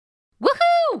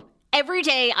Every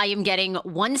day I am getting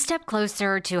one step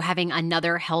closer to having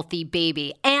another healthy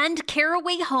baby, and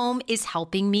Caraway Home is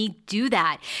helping me do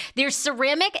that. Their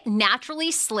ceramic,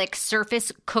 naturally slick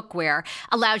surface cookware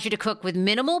allows you to cook with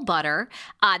minimal butter.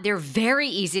 They're very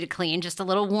easy to clean, just a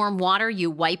little warm water,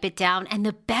 you wipe it down. And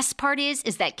the best part is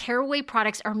that Caraway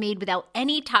products are made without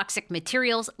any toxic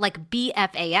materials like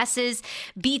BFASs,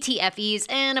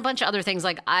 BTFEs, and a bunch of other things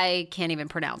like I can't even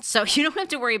pronounce. So you don't have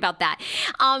to worry about that.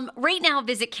 Right now,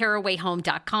 visit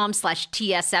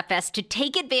carawayhome.com/TSFS to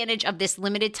take advantage of this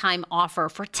limited time offer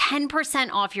for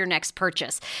 10% off your next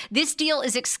purchase. This deal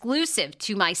is exclusive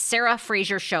to my Sarah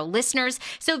Fraser Show listeners.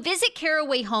 So visit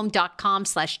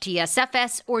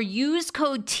carawayhome.com/TSFS or use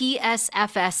code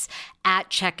TSFS at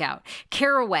checkout.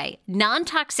 Caraway,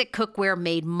 non-toxic cookware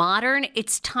made modern.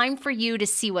 It's time for you to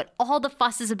see what all the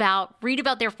fuss is about, read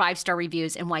about their 5-star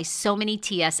reviews, and why so many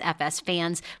TSFS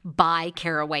fans buy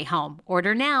Caraway Home.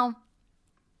 Order now.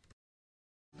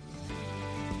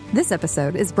 This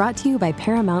episode is brought to you by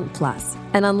Paramount Plus.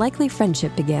 An unlikely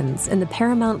friendship begins in the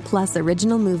Paramount Plus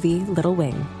original movie Little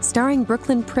Wing, starring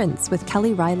Brooklyn Prince with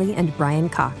Kelly Riley and Brian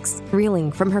Cox. Reeling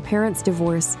from her parents'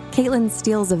 divorce, Caitlin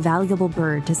steals a valuable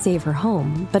bird to save her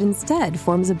home, but instead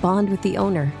forms a bond with the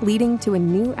owner, leading to a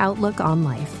new outlook on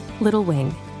life. Little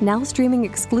Wing, now streaming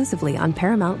exclusively on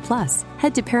Paramount Plus.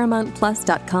 Head to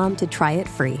ParamountPlus.com to try it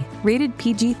free. Rated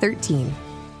PG-13.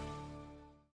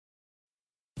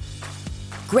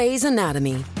 Grey's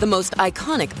Anatomy, the most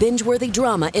iconic binge-worthy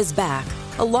drama, is back,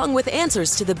 along with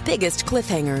answers to the biggest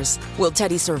cliffhangers. Will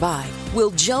Teddy survive?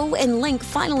 Will Joe and Link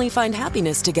finally find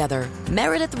happiness together?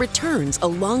 Meredith returns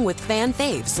along with fan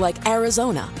faves like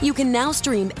Arizona. You can now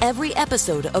stream every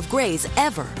episode of Grey's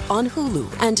ever on Hulu,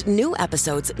 and new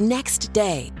episodes next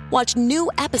day. Watch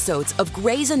new episodes of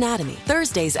Grey's Anatomy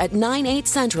Thursdays at 9/8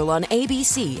 Central on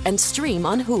ABC and stream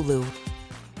on Hulu.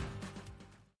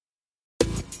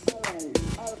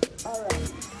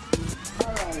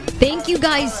 Thank you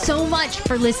guys so much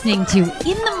for listening to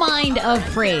In the Mind of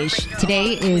Frage.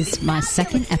 Today is my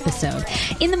second episode.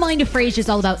 In the Mind of Frage is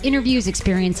all about interviews,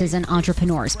 experiences, and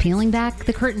entrepreneurs. Peeling back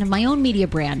the curtain of my own media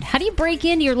brand. How do you break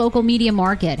into your local media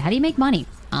market? How do you make money?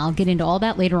 I'll get into all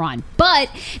that later on. But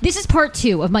this is part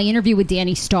 2 of my interview with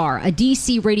Danni Starr, a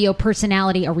DC radio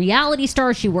personality, a reality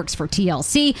star. She works for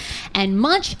TLC, and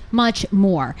much, much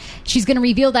more. She's going to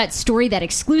reveal that story, that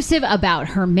exclusive about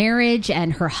her marriage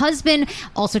and her husband,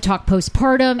 also talk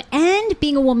postpartum and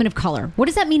being a woman of color. What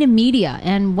does that mean in media,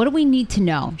 and what do we need to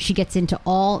know? She gets into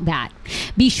all that.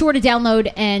 Be sure to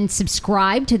download and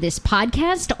subscribe to this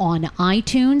podcast on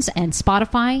iTunes and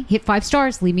Spotify. Hit 5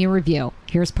 stars, leave me a review.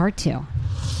 Here's part 2.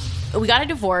 We got a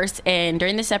divorce, and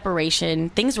during the separation,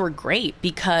 things were great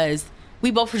because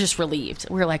we both were just relieved.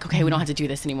 We were like, okay, we don't have to do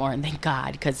this anymore, and thank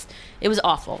God, because it was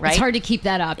awful, right? It's hard to keep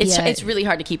that up. It's really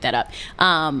hard to keep that up.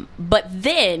 But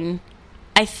then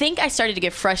I think I started to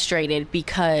get frustrated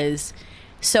because,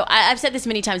 so I've said this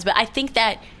many times, but I think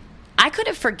that I could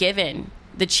have forgiven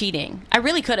the cheating. I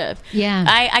really could have. Yeah.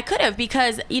 I could have,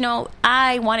 because,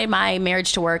 I wanted my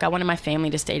marriage to work. I wanted my family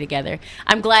to stay together.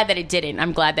 I'm glad that it didn't.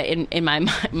 I'm glad that in my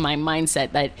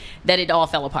mindset that it all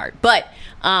fell apart. But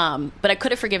I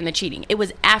could have forgiven the cheating. It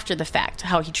was after the fact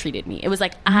how he treated me. It was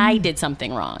like I did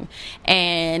something wrong,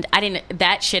 and I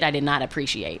did not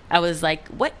appreciate. I was like,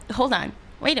 what? Hold on.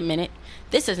 Wait a minute.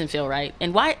 This doesn't feel right.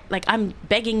 And why, I'm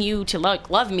begging you to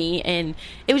love me. And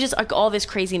it was just like all this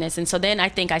craziness. And so then I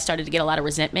think I started to get a lot of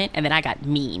resentment, and then I got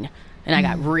mean, and I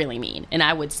got really mean, and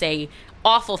I would say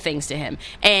awful things to him.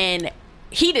 And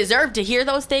he deserved to hear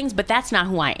those things, but that's not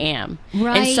who I am.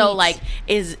 Right. And so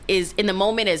is in the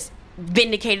moment, as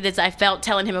vindicated as I felt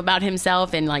telling him about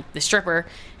himself and the stripper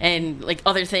and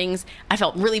other things, I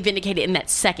felt really vindicated in that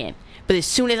second. But as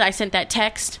soon as I sent that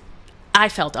text, I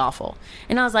felt awful.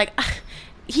 And I was like,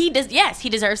 he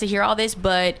deserves to hear all this,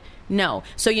 but no.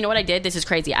 So you know what I did? This is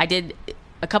crazy. I did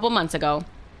a couple months ago.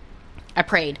 I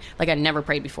prayed like I never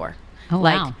prayed before. Oh,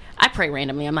 wow. I pray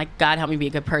randomly. I'm like, God, help me be a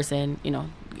good person,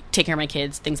 take care of my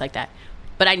kids, things like that.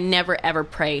 But I never, ever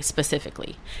pray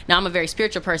specifically. Now, I'm a very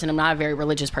spiritual person. I'm not a very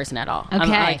religious person at all.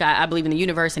 Okay. I believe in the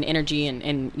universe and energy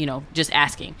and just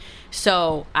asking.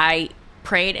 So I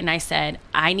prayed and I said,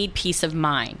 I need peace of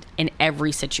mind in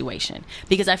every situation,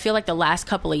 because I feel like the last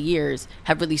couple of years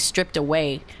have really stripped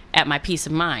away at my peace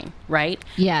of mind, right?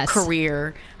 Yes.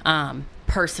 Career,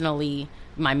 personally,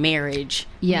 my marriage,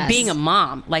 Yes. being a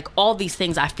mom, like all these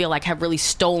things I feel like have really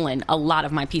stolen a lot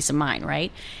of my peace of mind,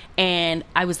 right? And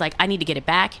I was like, I need to get it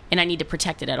back and I need to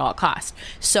protect it at all costs.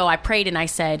 So I prayed and I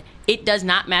said, it does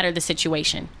not matter the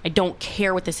situation. I don't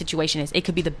care what the situation is. It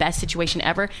could be the best situation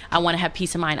ever. I want to have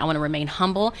peace of mind. I want to remain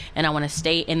humble and I want to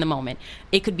stay in the moment.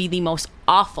 It could be the most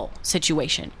awful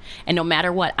situation. And no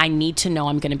matter what, I need to know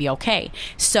I'm going to be okay.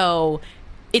 So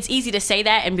it's easy to say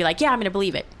that and be like, yeah, I'm going to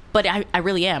believe it. But I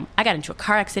really am. I got into a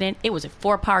car accident. It was a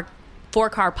four-car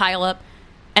pileup.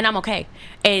 And I'm okay.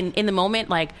 And in the moment,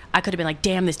 like, I could have been like,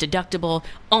 damn, this deductible.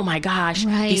 Oh my gosh,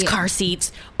 these car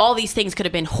seats. All these things could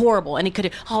have been horrible. And it could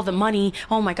have, all the money.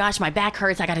 Oh my gosh, my back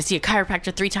hurts. I got to see a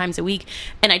chiropractor 3 times a week.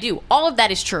 And I do. All of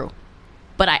that is true.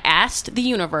 But I asked the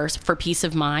universe for peace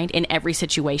of mind in every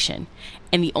situation.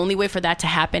 And the only way for that to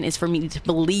happen is for me to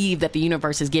believe that the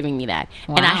universe is giving me that.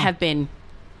 Wow. And I have been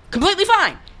completely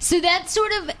fine. So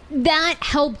that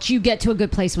helped you get to a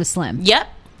good place with Slim. Yep.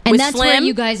 And with that's Slim, where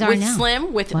you guys are with now.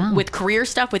 Slim, with career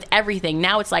stuff, with everything.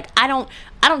 Now it's like I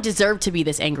don't deserve to be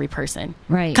this angry person,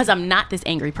 right? Because I'm not this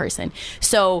angry person.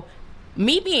 So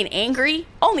me being angry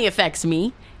only affects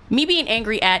me. Me being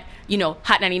angry at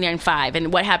Hot 99.5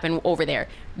 and what happened over there,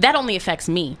 that only affects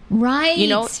me,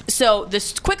 right? So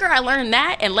the quicker I learn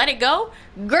that and let it go,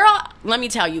 girl, let me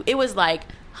tell you, it was like.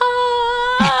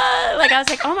 Like I was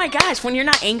like, oh my gosh, when you're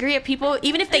not angry at people,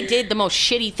 even if they did the most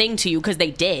shitty thing to you, because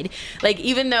they did, like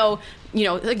even though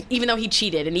he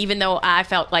cheated and even though I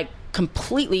felt like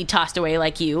completely tossed away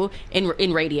like you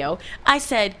in radio, I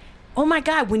said, oh my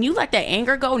God, when you let that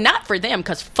anger go, not for them,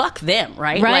 because fuck them,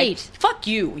 right? Like, fuck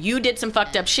you. You did some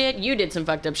fucked up shit. You did some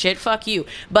fucked up shit. Fuck you.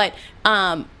 But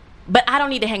I don't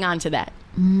need to hang on to that.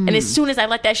 And as soon as I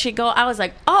let that shit go, I was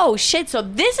like, oh shit, so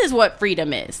this is what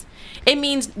freedom is. It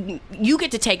means you get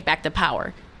to take back the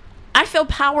power. I feel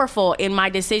powerful in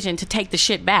my decision to take the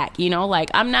shit back.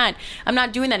 Like I'm not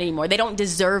doing that anymore. They don't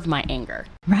deserve my anger.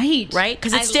 Right.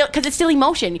 Because it's still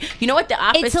emotion. You know what the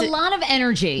opposite? It's a lot of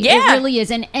energy. Yeah. It really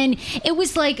is. And it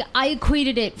was like, I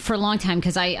equated it for a long time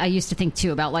because I used to think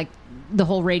too about like the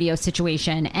whole radio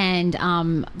situation. And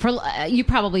you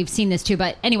probably have seen this too,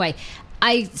 but anyway,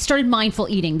 I started mindful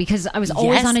eating because I was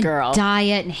always on a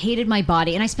diet and hated my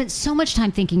body. And I spent so much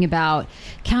time thinking about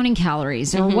counting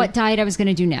calories or what diet I was going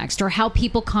to do next or how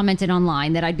people commented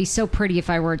online that I'd be so pretty if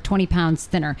I were 20 pounds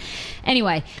thinner.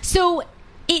 Anyway, so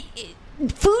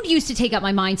food used to take up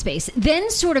my mind space.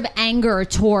 Then sort of anger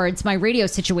towards my radio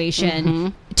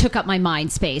situation took up my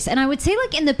mind space. And I would say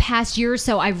like in the past year or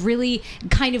so, I've really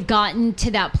kind of gotten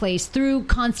to that place through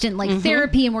constant like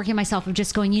therapy and working myself of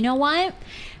just going, you know what?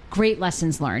 Great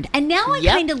lessons learned. And now I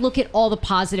kind of look at all the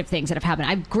positive things that have happened. I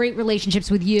have great relationships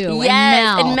with you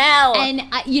and Mel. And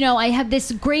I have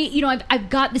this great, I've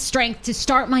got the strength to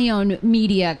start my own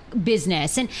media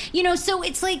business. And, so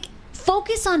it's like,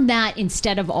 focus on that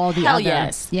instead of all the other.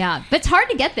 Yes. Yeah. But it's hard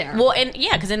to get there. Well, and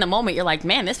because in the moment you're like,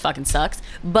 man, this fucking sucks.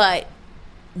 But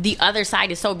the other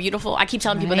side is so beautiful. I keep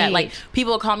telling people that, like,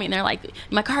 people will call me and they're like,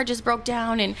 my car just broke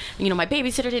down and, my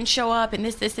babysitter didn't show up and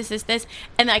this.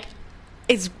 And like,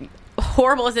 as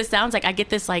horrible as this sounds, like I get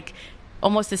this like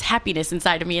almost this happiness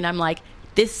inside of me and I'm like,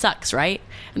 this sucks, right?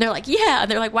 And they're like, yeah. And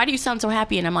they're like, why do you sound so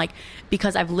happy? And I'm like,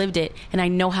 because I've lived it and I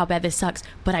know how bad this sucks,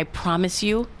 but I promise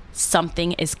you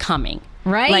something is coming.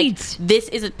 Right. Like this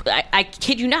is I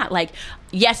kid you not, like,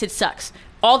 yes, it sucks.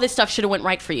 All this stuff should have went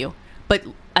right for you. But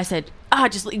I said,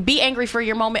 just be angry for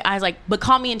your moment. I was like, but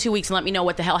call me in 2 weeks and let me know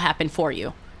what the hell happened for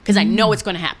you. Because I know it's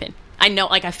going to happen. I know,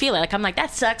 like, I feel it. Like, I'm like, that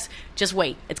sucks. Just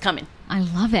wait. It's coming. I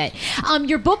love it.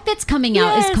 Your book that's coming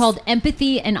out is called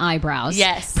Empathy and Eyebrows.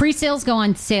 Yes. Pre-sales go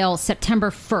on sale September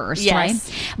 1st,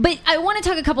 right? But I want to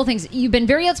talk a couple things. You've been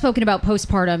very outspoken about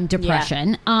postpartum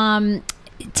depression. Yeah.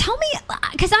 Tell me,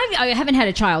 because I haven't had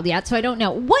a child yet, so I don't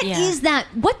know. What is that?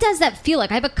 What does that feel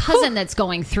like? I have a cousin that's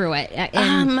going through it.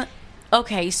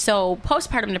 Okay, so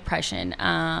postpartum depression,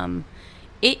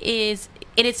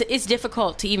 it's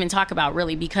difficult to even talk about,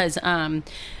 really, because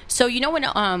so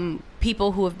when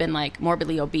people who have been like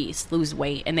morbidly obese lose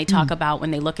weight and they talk about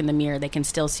when they look in the mirror they can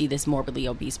still see this morbidly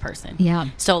obese person. Yeah.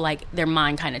 So like their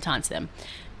mind kind of taunts them.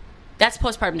 That's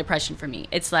postpartum depression for me.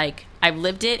 It's like I've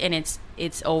lived it and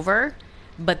it's over,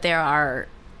 but there are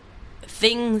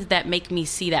things that make me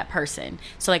see that person.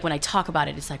 So like when I talk about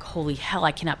it, it's like, holy hell,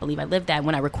 I cannot believe I lived that.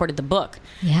 When I recorded the book,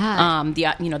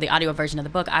 the audio version of the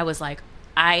book, I was like,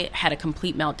 I had a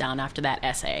complete meltdown after that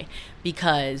essay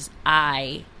because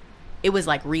it was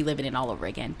like reliving it all over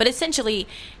again. But essentially,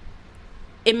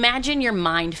 imagine your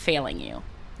mind failing you.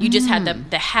 You just had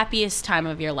the happiest time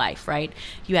of your life, right?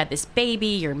 You had this baby,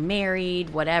 you're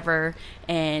married, whatever,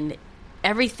 and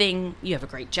everything, you have a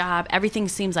great job, everything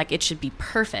seems like it should be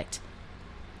perfect,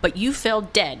 but you feel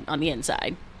dead on the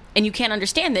inside. And you can't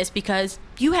understand this because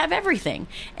you have everything.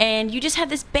 And you just have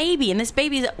this baby. And this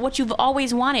baby is what you've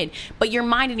always wanted. But your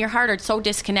mind and your heart are so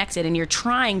disconnected. And you're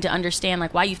trying to understand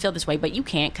like why you feel this way. But you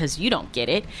can't because you don't get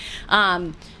it.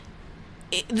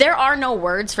 There are no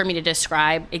words for me to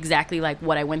describe exactly like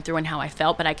what I went through and how I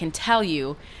felt. But I can tell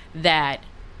you that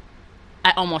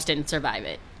I almost didn't survive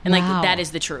it. And like that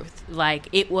is the truth. Like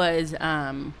it was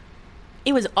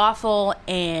awful.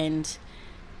 And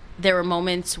there were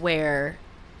moments where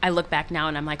I look back now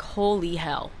and I'm like, holy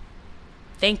hell.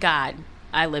 Thank God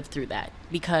I lived through that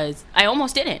because I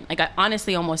almost didn't. Like I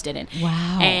honestly almost didn't.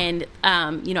 Wow. And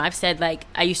I've said like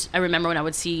I remember when I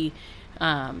would see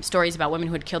stories about women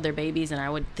who had killed their babies and I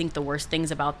would think the worst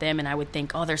things about them and I would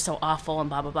think, oh, they're so awful and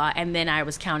blah, blah, blah. And then I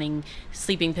was counting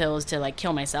sleeping pills to like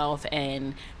kill myself.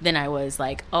 And then I was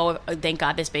like, oh, thank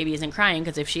God this baby isn't crying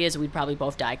because if she is, we'd probably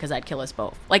both die because I'd kill us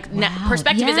both. Like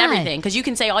perspective is everything because you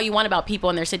can say all you want about people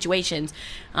and their situations.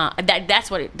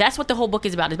 That's what the whole book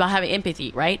is about. It's about having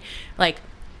empathy, right? Like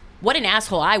what an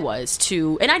asshole I was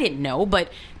to, and I didn't know,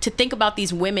 but to think about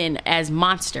these women as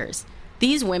monsters.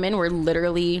 These women were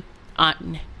literally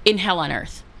in hell on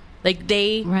earth. Like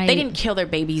they didn't kill their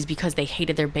babies because they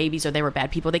hated their babies or they were bad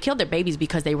people. They killed their babies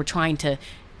because they were trying to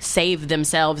save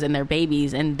themselves and their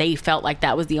babies and they felt like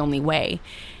that was the only way.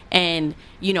 And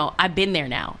I've been there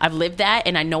now. I've lived that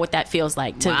and I know what that feels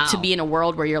like to be in a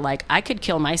world where you're like, I could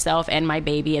kill myself and my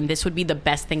baby and this would be the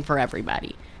best thing for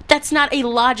everybody. That's not a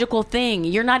logical thing.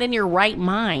 You're not in your right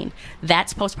mind.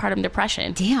 That's postpartum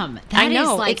depression. Damn. I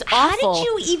know. Is like, it's awful. How did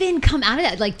you even come out of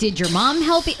that? Like, did your mom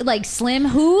help you? Like, Slim,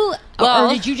 who? Or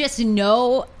did you just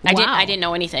know? I didn't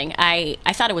know anything. I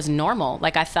thought it was normal.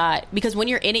 Like, I thought, because when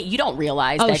you're in it, you don't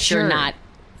realize that you're not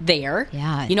there.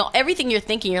 Yeah. Everything you're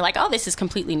thinking, you're like, oh, this is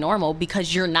completely normal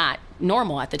because you're not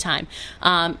normal at the time.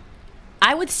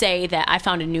 I would say that I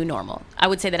found a new normal. I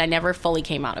would say that I never fully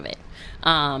came out of it.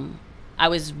 I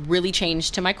was really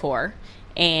changed to my core,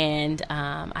 and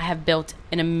I have built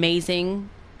an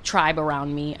amazing tribe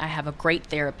around me. I have a great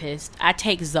therapist. I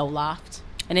take Zoloft,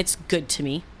 and it's good to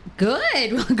me.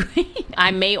 Good. Well, great. I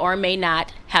may or may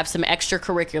not have some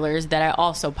extracurriculars that I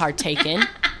also partake in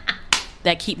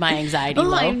that keep my anxiety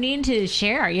low. I need to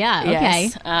share. Yeah.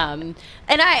 Yes. Okay.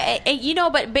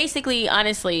 And but basically,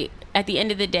 honestly, at the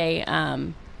end of the day,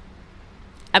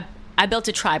 I built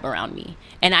a tribe around me,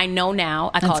 and I know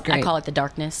now. I call it the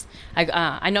darkness.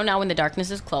 I know now when the darkness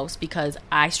is close because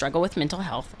I struggle with mental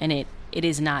health, and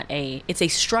it's a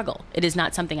struggle. It is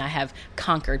not something I have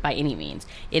conquered by any means.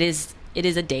 It is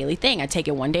a daily thing. I take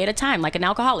it one day at a time, like an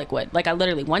alcoholic would. Like I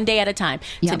literally one day at a time.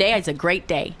 Yep. Today is a great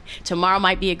day. Tomorrow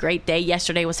might be a great day.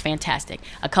 Yesterday was fantastic.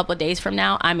 A couple of days from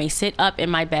now, I may sit up in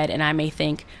my bed and I may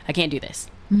think I can't do this.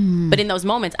 But in those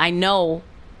moments, I know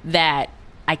that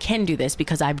I can do this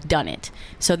because I've done it.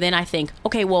 So then I think,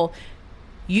 okay, well,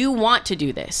 you want to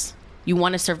do this. You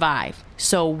want to survive.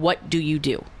 So what do you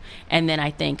do? And then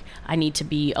I think I need to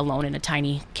be alone in a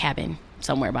tiny cabin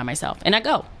somewhere by myself. And I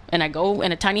go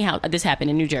in a tiny house. This happened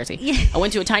in New Jersey. Yeah. I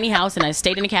went to a tiny house and I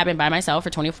stayed in a cabin by myself for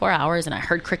 24 hours and I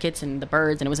heard crickets and the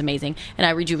birds and it was amazing. And I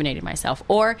rejuvenated myself.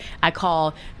 Or I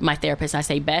call my therapist and I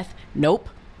say, Beth, nope,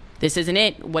 this isn't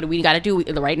it. What do we got to do?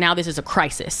 Right now, this is a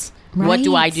crisis. Right. What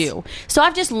do I do? So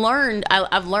I've just learned,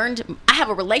 I've learned, I have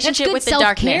a relationship with the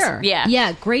darkness. Yeah.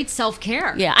 Yeah. Great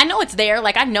self-care. Yeah. I know it's there.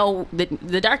 Like I know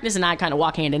the darkness and I kind of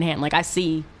walk hand in hand. Like I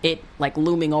see it like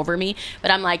looming over me,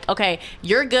 but I'm like, okay,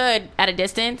 you're good at a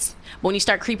distance. When you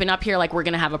start creeping up here, like we're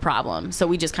going to have a problem. So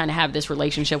we just kind of have this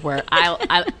relationship where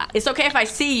it's okay if I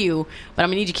see you, but I'm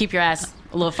going to need you to keep your ass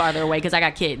a little farther away because I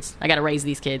got kids. I got to raise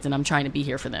these kids and I'm trying to be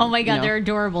here for them. Oh my God, they're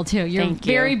adorable too. You're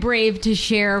very brave to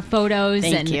share photos.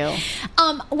 Thank you.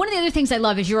 One of the other things I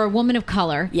love is you're a woman of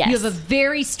color. Yes. You have a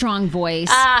very strong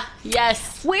voice.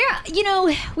 Yes. Where,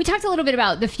 we talked a little bit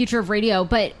about the future of radio,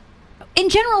 but in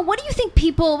general, what do you think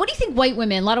white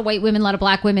women, a lot of white women, a lot of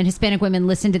black women, Hispanic women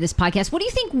listen to this podcast. What do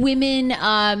you think women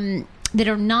that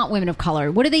are not women of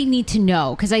color, what do they need to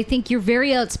know? Because I think you're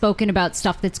very outspoken about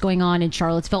stuff that's going on in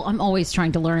Charlottesville. I'm always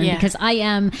trying to learn because I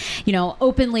am,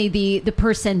 openly the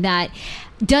person that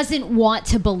doesn't want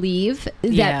to believe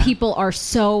that people are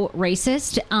so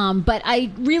racist. But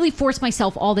I really force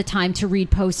myself all the time to read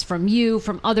posts from you,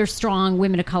 from other strong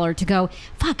women of color to go,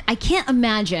 fuck, I can't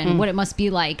imagine what it must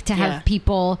be like to have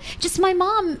people, just my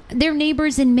mom, their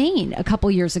neighbors in Maine a couple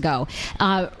years ago,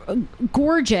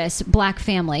 gorgeous black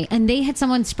family. And they had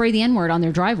someone spray the N-word on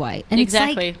their driveway. And it's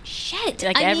like, shit.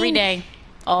 Like every day,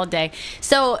 all day.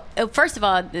 So first of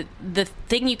all, the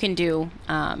thing you can do,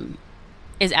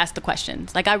 is ask the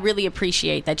questions. Like, I really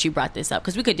appreciate that you brought this up,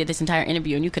 because we could do this entire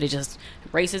interview and you could have just,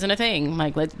 race isn't a thing.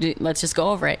 Like, let's just go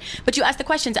over it. But you ask the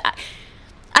questions.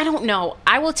 I don't know.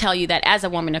 I will tell you that as a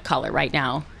woman of color right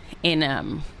now, in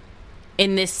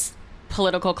this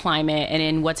political climate and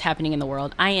in what's happening in the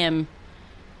world,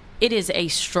 it is a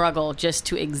struggle just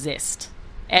to exist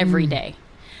every day.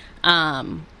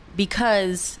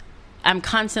 Because I'm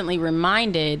constantly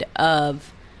reminded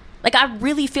of, like, I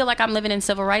really feel like I'm living in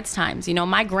civil rights times. You know,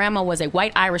 my grandma was a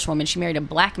white Irish woman. She married a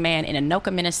black man in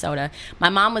Anoka, Minnesota. My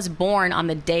mom was born on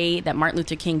the day that Martin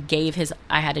Luther King gave his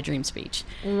I Had a Dream speech.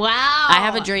 Wow. I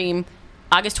Have a Dream,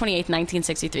 August 28th,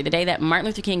 1963. The day that Martin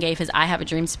Luther King gave his I Have a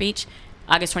Dream speech,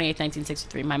 August 28th,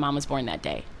 1963. My mom was born that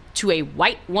day to a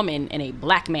white woman and a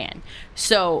black man.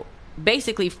 So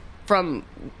basically, from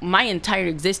my entire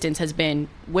existence has been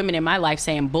women in my life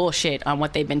saying bullshit on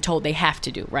what they've been told they have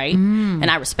to do, right?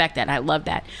 And I respect that. I love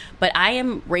that. But I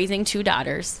am raising 2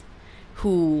 daughters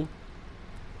who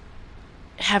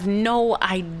have no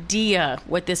idea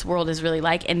what this world is really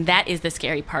like, and that is the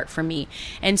scary part for me.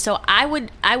 And so I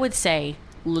would say,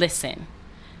 listen.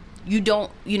 You don't,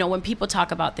 when people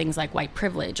talk about things like white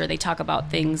privilege, or they talk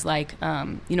about things like,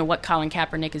 what Colin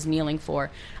Kaepernick is kneeling for,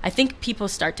 I think people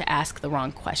start to ask the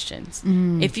wrong questions.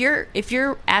 If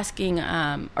you're asking,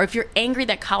 or if you're angry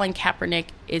that Colin Kaepernick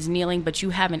is kneeling, but you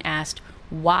haven't asked,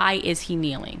 why is he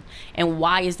kneeling? And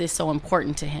why is this so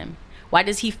important to him? Why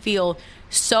does he feel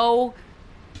so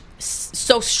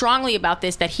strongly about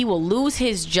this that he will lose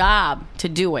his job to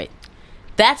do it?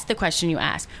 That's the question you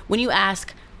ask. When you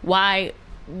ask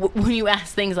when you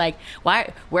ask things like,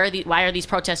 why are these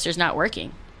protesters not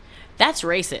working? That's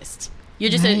racist. You're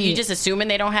just assuming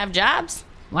they don't have jobs.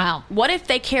 Wow. What What if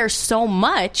they care so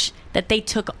much that they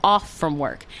took off from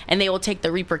work, and they will take the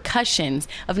repercussions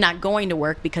of not going to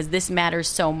work because this matters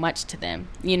so much to them,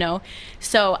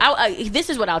 So this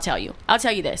is what I'll tell you. I'll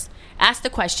tell you this. Ask the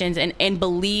questions and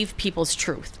believe people's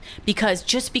truth. Because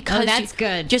just because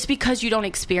just because you don't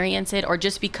experience it, or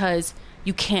just because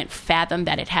you can't fathom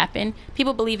that it happened.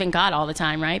 People believe in God all the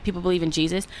time, right? People believe in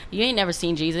Jesus. You ain't never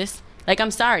seen Jesus. Like,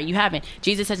 I'm sorry, you haven't.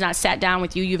 Jesus has not sat down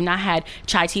with you. You've not had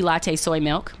chai tea latte soy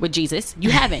milk with Jesus. You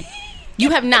haven't.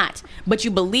 You have not. But you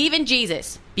believe in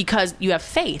Jesus because you have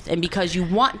faith and because you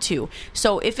want to.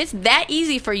 So if it's that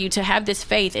easy for you to have this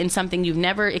faith in something you've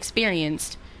never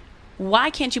experienced,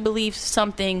 why can't you believe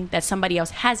something that somebody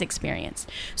else has experienced?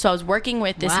 So I was working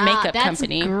with this makeup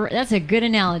company. That's a good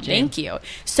analogy. Thank you.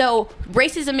 So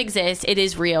racism exists. It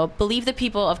is real. Believe the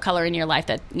people of color in your life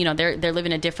that, they're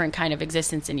living a different kind of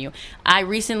existence than you. I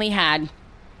recently had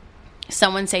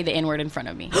someone say the N-word in front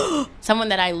of me. Someone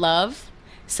that I love,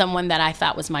 someone that I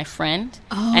thought was my friend.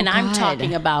 And I'm God.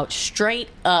 talking about straight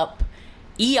up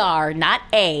ER, not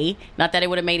A. Not that it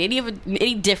would have made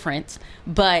any difference,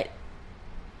 but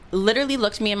literally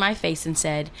looked me in my face and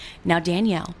said, "Now,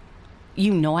 Danielle,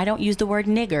 I don't use the word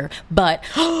nigger, but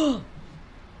but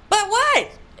what?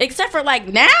 Except for like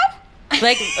now?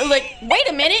 Like wait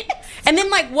a minute." And then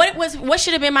what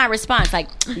should have been my response? Like,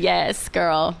 "Yes,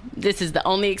 girl, this is the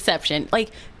only exception."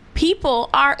 Like, people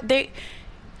are they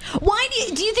Why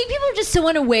do you think people are just so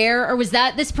unaware, or was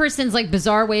that this person's like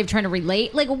bizarre way of trying to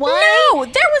relate? Like, why? No,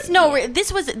 there was no.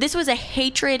 This was a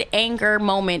hatred, anger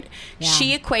moment. Yeah.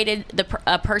 She equated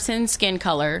a person's skin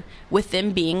color with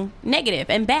them being negative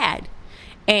and bad,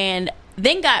 and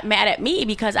then got mad at me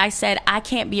because I said I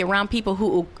can't be around people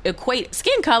who equate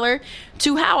skin color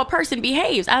to how a person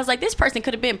behaves. I was like, this person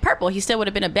could have been purple. He still would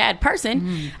have been a bad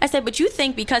person. I said, but you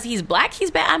think because he's black,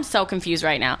 he's bad? I'm so confused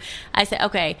right now. I said,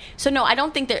 okay. So no, I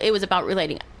don't think that it was about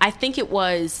relating. I think it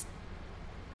was...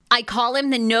 I call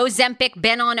him the no-Zempic,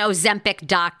 been on Ozempic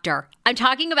doctor. I'm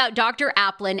talking about Dr.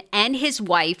 Applin and his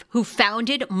wife who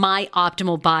founded My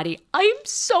Optimal Body. I'm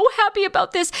so happy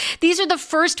about this. These are the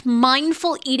first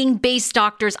mindful eating-based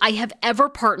doctors I have ever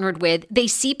partnered with. They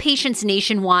see patients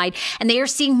nationwide, and they are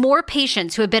seeing more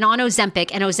patients who have been on Ozempic,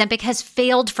 and Ozempic has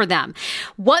failed for them.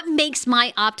 What makes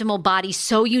My Optimal Body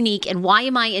so unique, and why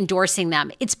am I endorsing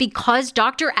them? It's because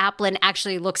Dr. Applin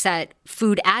actually looks at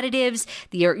food additives,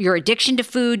 your addiction to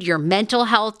food, your mental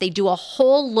health. They do a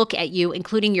whole look at you,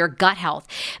 including your gut health.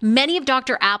 Many of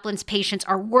Dr. Applin's patients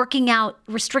are working out,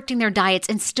 restricting their diets,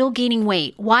 and still gaining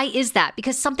weight. Why is that?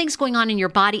 Because something's going on in your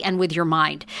body and with your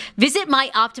mind. Visit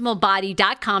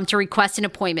myoptimalbody.com to request an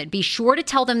appointment. Be sure to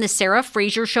tell them the Sarah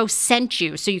Fraser Show sent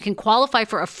you so you can qualify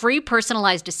for a free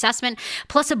personalized assessment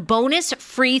plus a bonus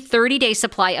free 30-day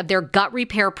supply of their gut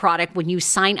repair product when you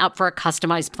sign up for a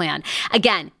customized plan.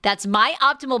 Again, that's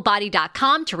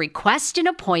myoptimalbody.com to request an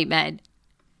appointment.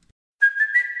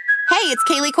 Hey, it's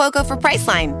Kaylee Cuoco for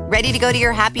Priceline. Ready to go to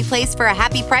your happy place for a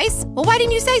happy price? Well, why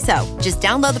didn't you say so? Just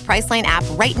download the Priceline app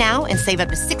right now and save up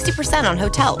to 60% on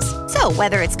hotels. So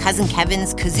whether it's Cousin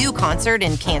Kevin's Kazoo Concert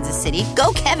in Kansas City,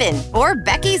 go Kevin, or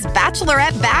Becky's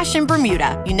Bachelorette Bash in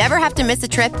Bermuda, you never have to miss a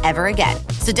trip ever again.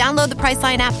 So download the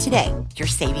Priceline app today. Your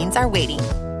savings are waiting.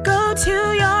 Go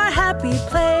to your happy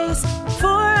place for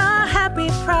a happy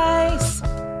price.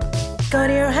 Go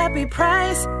to your happy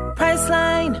price,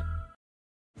 Priceline.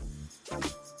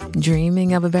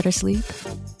 Dreaming of a better sleep?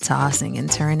 Tossing and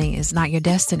turning is not your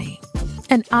destiny.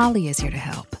 And Ollie is here to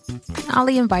help.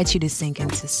 Ollie invites you to sink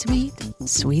into sweet,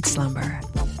 sweet slumber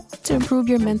to improve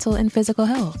your mental and physical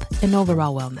health and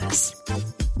overall wellness.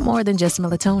 More than just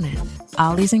melatonin,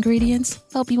 Ollie's ingredients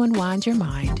help you unwind your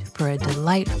mind for a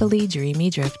delightfully dreamy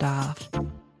drift off.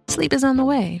 Sleep is on the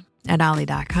way at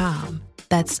Ollie.com.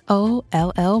 That's OLLY.com.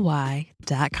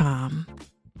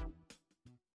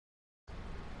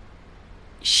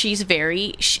 She's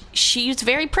very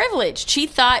privileged. She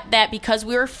thought that because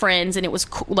we were friends and it was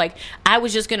cool, like I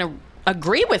was just gonna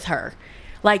agree with her.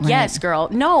 Like, right. Yes, girl.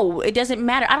 No, it doesn't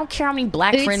matter. I don't care how many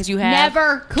black friends you have.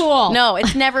 Never cool. No,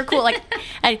 it's never cool. Like,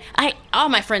 I all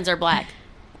my friends are black.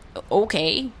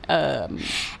 Okay. And I don't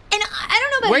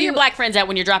know about where are your black friends at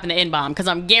when you're dropping the N-bomb? Because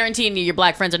I'm guaranteeing you, your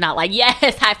black friends are not like,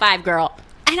 yes, high five, girl.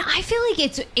 And I feel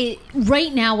like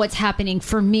right now. What's happening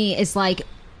for me is like,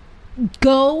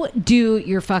 go do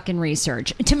your fucking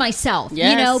research. To myself,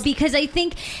 yes. Because I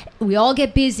think we all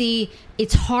get busy.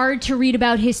 It's hard to read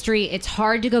about history. It's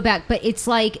hard to go back, but it's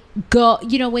like,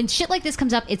 when shit like this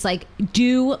comes up, it's like,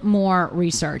 do more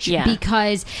research. Yeah.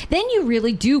 Because then you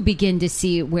really do begin to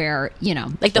see where,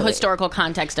 like the historical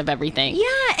context of everything.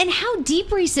 Yeah. And how deep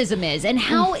racism is and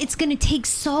how it's going to take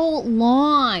so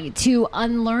long to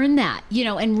unlearn that,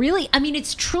 and really, I mean,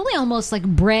 it's truly almost like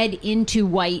bred into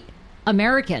white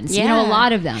Americans, a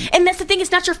lot of them. And that's the thing,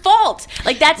 it's not your fault.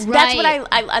 Like that's right. what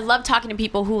I love talking to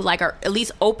people who like are at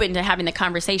least open to having the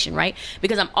conversation, right?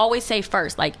 Because I'm always say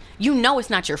first, like, it's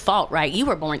not your fault, right? You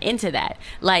were born into that.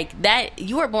 Like that,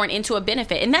 you were born into a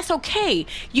benefit, and that's okay.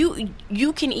 You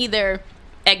can either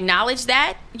acknowledge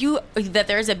that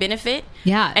there's a benefit,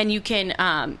 and you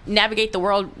can navigate the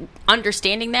world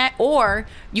understanding that, or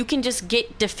you can just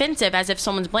get defensive as if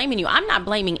someone's blaming you. I'm not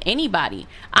blaming anybody.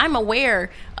 I'm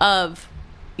aware of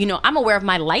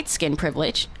my light skin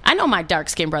privilege. I know my dark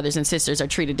skinned brothers and sisters are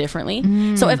treated differently.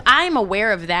 So if I'm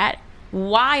aware of that,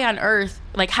 why on earth,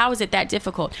 like, how is it that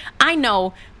difficult? I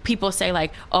know people say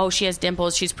like, oh, she has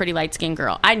dimples, she's a pretty light skinned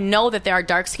girl. I know that there are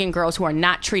dark skinned girls who are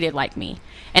not treated like me.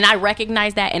 And I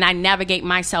recognize that, and I navigate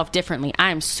myself differently.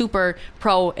 I am super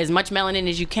pro as much melanin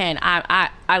as you can.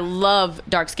 I love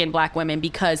dark-skinned black women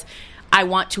because I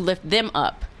want to lift them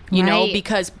up,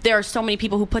 because there are so many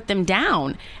people who put them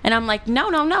down. And I'm like, no.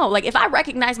 Like, if I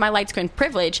recognize my light-skinned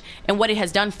privilege and what it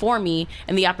has done for me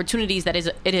and the opportunities that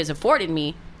it has afforded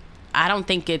me, I don't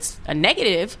think it's a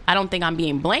negative. I don't think I'm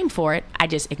being blamed for it. I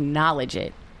just acknowledge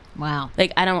it. Wow.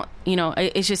 Like, I don't,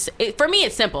 it's just, for me,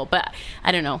 it's simple, but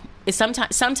I don't know. It's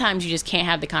sometimes you just can't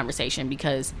have the conversation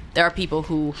because there are people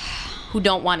who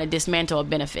don't want to dismantle a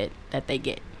benefit that they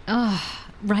get. Oh,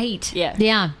 right. Yeah.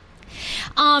 Yeah.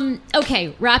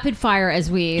 Okay, rapid fire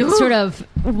as we sort of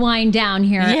wind down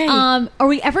here. Are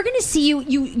we ever going to see you?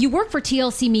 You work for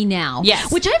TLC Me Now.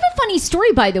 Yes. Which I have a funny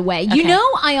story, by the way. Okay.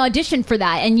 I auditioned for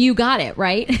that and you got it,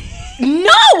 right? No,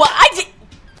 I did.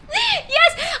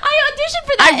 Yes, I auditioned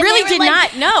for that. I really did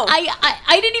not know.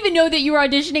 I didn't even know that you were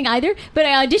auditioning either, but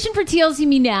I auditioned for TLC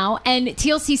Me Now, and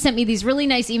TLC sent me these really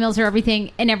nice emails or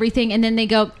everything, and then they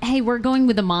go, hey, we're going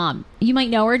with a mom. You might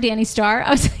know her, Danni Starr.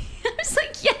 I was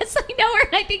like, yes, I know her.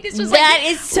 And I think this was that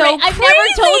is so crazy. I've never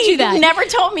told you that. You've never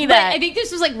told me that. But I think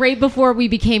this was like right before we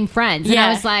became friends. And yeah. I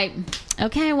was like,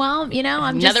 okay, well,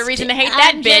 I'm another reason to hate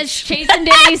that bitch. Just chasing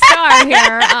Danni Starr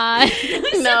here.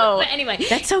 No, but anyway,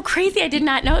 that's so crazy. I did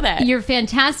not know that. You're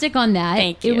fantastic on that.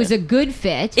 Thank you. It was a good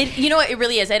fit. You know what? It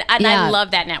really is, and I love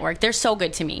that network. They're so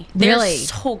good to me. They're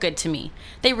so good to me.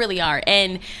 They really are,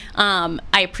 and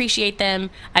I appreciate them.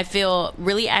 I feel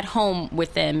really at home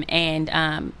with them,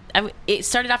 and it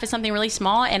started off as something really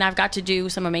small, and I've got to do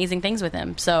some amazing things with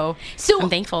them. So I'm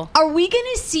thankful. Are we going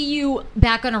to see you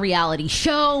back on a reality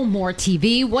show, more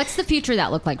TV? What's the future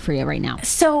that look like for you right now?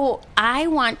 So I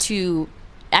want to,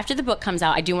 after the book comes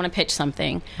out, I do want to pitch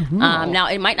something. Now,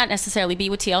 it might not necessarily be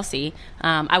with TLC.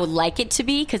 I would like it to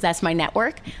be because that's my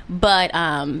network. But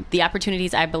the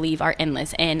opportunities, I believe, are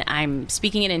endless. And I'm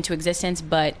speaking it into existence,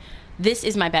 but this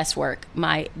is my best work.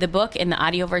 The book and the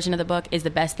audio version of the book is the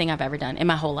best thing I've ever done in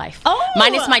my whole life. Oh!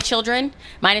 Minus my children,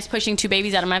 minus pushing 2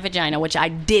 babies out of my vagina, which I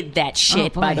did that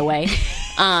shit, by the way.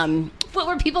 What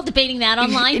were people debating that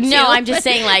online? No, too? I'm just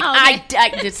saying, like,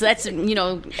 that's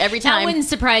every time. That wouldn't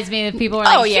surprise me if people were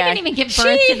like, she didn't even give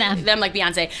birth to them. Them like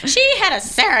Beyonce, she had a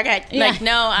surrogate. Yeah. Like,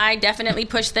 no, I definitely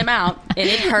pushed them out, and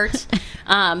it hurt.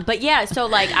 But yeah, so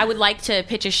like, I would like to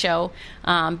pitch a show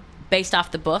based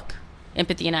off the book,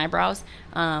 Empathy and Eyebrows,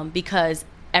 because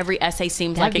every essay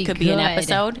seems That'd like it could be an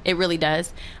episode. It really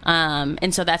does.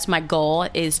 And so that's my goal,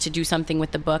 is to do something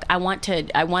with the book. I want to,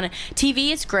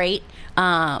 TV is great,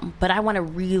 but I want to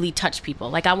really touch people.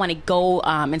 Like, I want to go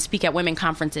and speak at women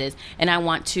conferences, and I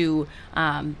want to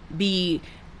be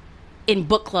in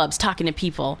book clubs talking to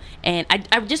people, and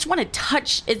I just want to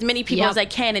touch as many people as I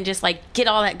can, and just like get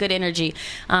all that good energy.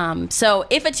 So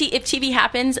if TV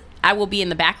happens, I will be in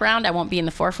the background. I won't be in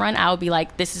the forefront. I will be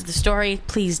like, this is the story,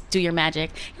 please do your magic.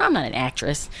 I'm not an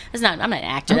actress. I'm not an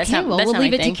actor. Okay, we'll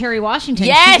leave it to Kerry Washington.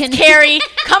 Yes, Kerry,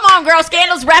 come on, girl.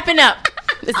 Scandal's wrapping up.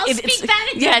 I'll speak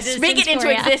that into existence. Speak it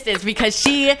into existence, because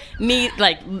she needs,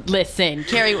 like, listen,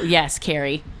 Kerry. Yes,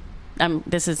 Kerry.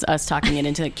 This is us talking it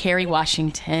into Kerry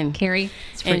Washington. Kerry,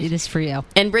 this is for you.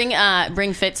 And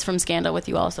bring Fitz from Scandal with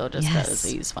you also, just because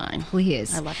he's fine.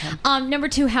 Please. I love him. Number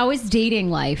 2, how is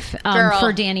dating life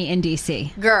for Danni in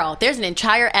DC? Girl, there's an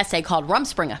entire essay called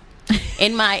Rumspringa.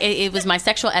 It was my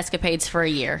sexual escapades for a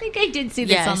year. I think I did see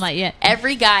this online. Yeah.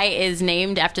 Every guy is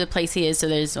named after the place he is. So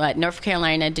there's North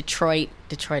Carolina, Detroit.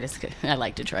 Detroit is good. I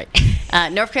like Detroit.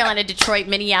 North Carolina, Detroit,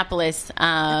 Minneapolis. Who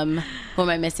am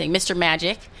I missing? Mr.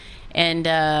 Magic. And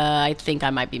I think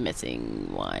I might be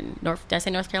missing one. Did I say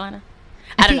North Carolina?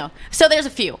 I don't know. So there's a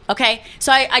few, okay?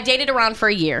 So I dated around for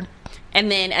a year.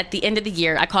 And then at the end of the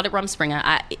year, I called it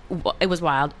Rumspringa. It was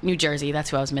wild. New Jersey, that's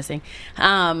who I was missing.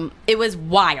 It was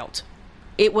wild.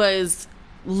 It was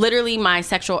literally my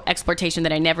sexual exploitation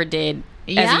that I never did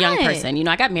as a young person. You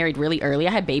know, I got married really early.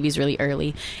 I had babies really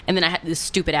early. And then I had this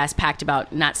stupid ass pact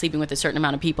about not sleeping with a certain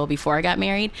amount of people before I got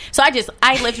married. So I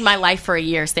lived my life for a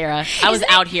year, Sarah. I was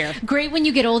out here. Great when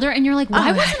you get older and you're like,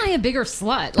 why wasn't I a bigger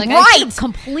slut? Like, right. I could have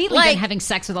completely been having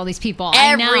sex with all these people.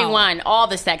 Everyone, all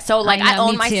the sex. So like, I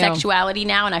own my too. sexuality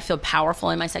now, and I feel powerful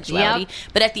in my sexuality.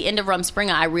 But at the end of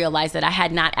Rumspringa, I realized that I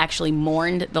had not actually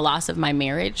mourned the loss of my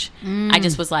marriage. I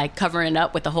just was like covering it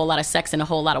up with a whole lot of sex and a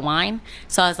whole lot of wine.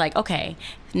 So I was like, okay,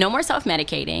 no more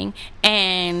self-medicating,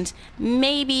 and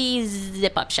maybe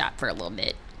zip up shop for a little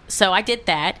bit. So I did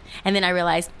that, and then I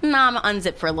realized, I'm gonna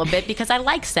unzip for a little bit, because I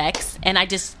like sex, and I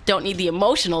just don't need the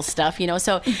emotional stuff, you know?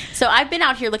 So I've been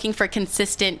out here looking for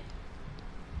consistent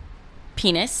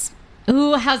penis.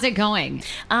 Ooh, how's it going?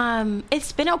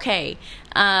 It's been okay,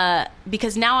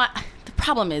 because now the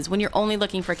problem is, when you're only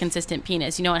looking for consistent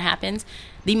penis, you know what happens?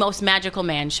 The most magical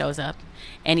man shows up,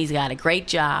 and he's got a great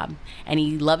job, and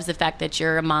he loves the fact that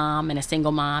you're a mom and a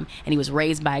single mom, and he was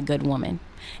raised by a good woman,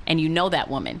 and you know that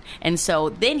woman. And so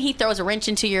then he throws a wrench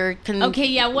into your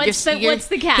what's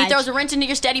the catch? He throws a wrench into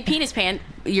your steady penis plan.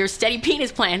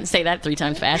 Say that 3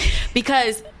 times fast.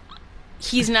 Because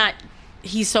he's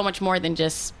so much more than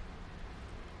just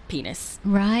penis.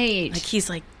 Right. Like, he's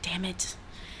like, damn it.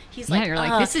 He's like, you're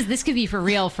like, this could be for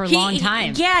real for a long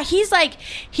time. Yeah, he's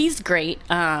great.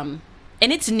 And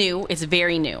it's new. It's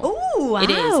very new. Ooh, wow. It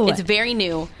is. It's very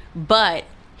new. But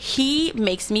he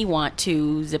makes me want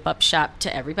to zip up shop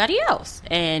to everybody else.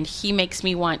 And he makes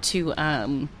me want to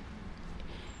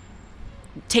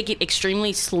take it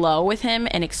extremely slow with him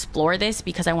and explore this,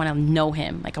 because I want to know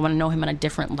him. Like, I want to know him on a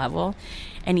different level.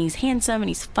 And he's handsome, and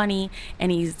he's funny,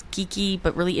 and he's geeky,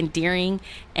 but really endearing.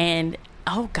 And,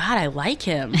 oh, God, I like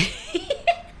him.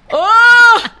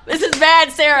 Oh, this is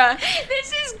bad, Sarah.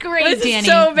 This is great, Danni. This is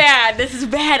so bad. This is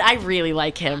bad. I really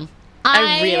like him.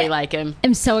 I really like him.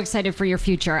 I'm so excited for your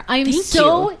future. I'm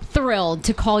so thrilled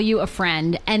to call you a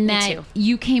friend, and that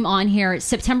you came on here.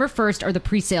 September 1st are the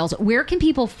pre-sales. Where can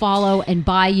people follow and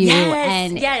buy you?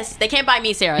 Yes. They can't buy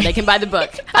me, Sarah. They can buy the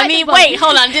book. Wait,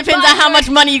 hold on. It depends on how much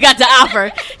money you got to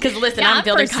offer. Because listen, I'm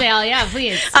building for sale. Yeah,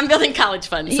 please. I'm building college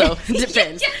funds, so it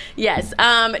depends. Yes.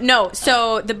 No.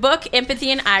 So the book, Empathy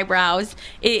and Eyebrows,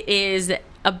 it is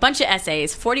a bunch of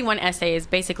essays, 41 essays,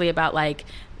 basically about like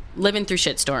living through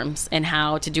shitstorms and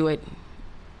how to do it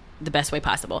the best way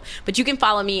possible. But you can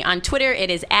follow me on Twitter. It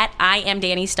is at I am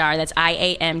Danni Starr. That's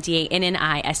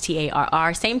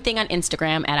IamDannistarr. Same thing on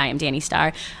Instagram at I am Danni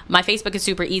Starr. My Facebook is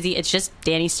super easy. It's just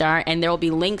Danni Starr, and there will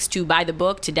be links to buy the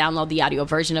book, to download the audio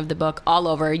version of the book all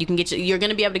over. You can you're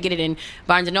going to be able to get it in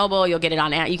Barnes and Noble. You can get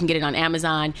it on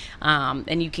Amazon,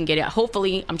 and you can get it.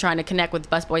 Hopefully, I'm trying to connect with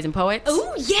Busboys and Poets.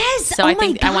 Oh yes! So I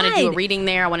think I want to do a reading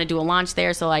there. I want to do a launch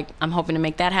there. So like, I'm hoping to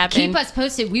make that happen. Keep us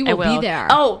posted. We will be there.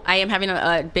 Oh, I am having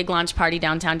a big launch party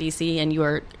downtown DC, and you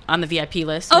are on the VIP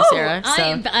list with Sarah.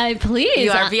 So Please.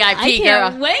 you are VIP, I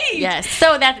can't girl. wait. Yes.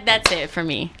 So that's it for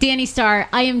me. Danni Starr,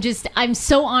 I'm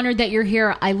so honored that you're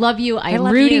here. I love you. I'm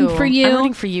love rooting for you. I'm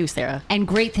rooting for you, Sarah. And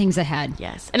great things ahead.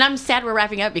 Yes. And I'm sad we're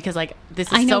wrapping up because like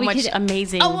this is so much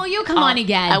amazing. Oh, well, you'll come on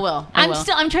again. I will.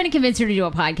 I'm trying to convince her to do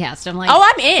a podcast. I'm like, oh,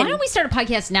 I'm in. Why don't we start a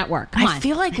podcast network? Come on. I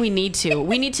feel like we need to.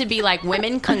 We need to be like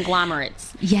women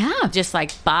conglomerates. Yeah. Just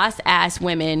like boss ass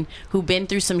women who've been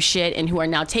through some shit and who are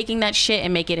now taking that shit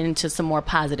and make it into some more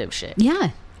positive shit. Yeah.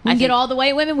 We can get all the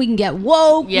white women. We can get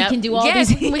woke. Yep. We can do all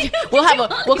these.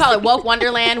 We'll call it Woke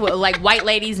Wonderland. Where, like white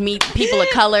ladies meet people of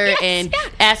color and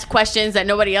ask questions that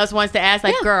nobody else wants to ask.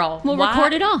 Like, girl, we'll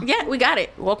record it all. Yeah, we got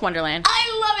it. Woke Wonderland.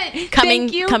 I love it.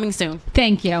 Coming soon.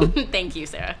 Thank you. Thank you,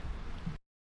 Sarah.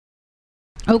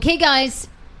 Okay, guys.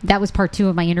 That was part 2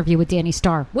 of my interview with Danni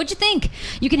Starr. What'd you think?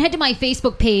 You can head to my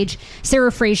Facebook page,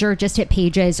 Sarah Fraser, just hit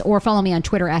pages, or follow me on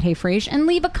Twitter at HeyFrase and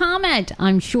leave a comment.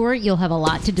 I'm sure you'll have a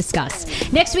lot to discuss.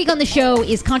 Next week on the show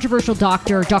is controversial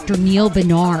doctor, Dr. Neil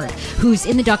Bernard, who's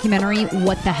in the documentary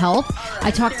What the Health.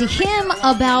 I talked to him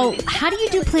about how do you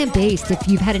do plant-based if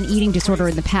you've had an eating disorder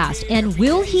in the past, and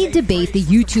will he debate the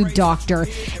YouTube doctor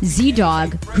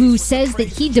Z-Dog, who says that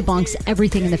he debunks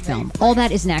everything in the film. All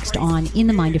that is next on In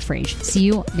the Mind of Frage. See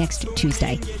you next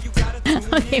Tuesday.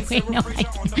 Okay, wait, no, I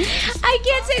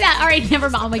can't say that. All right, never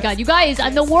mind. Oh my God, you guys,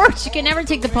 I'm the worst. You can never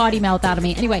take the potty mouth out of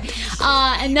me. Anyway,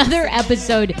 another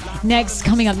episode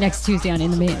coming up next Tuesday on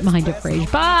In the Mind of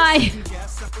Frage. Bye.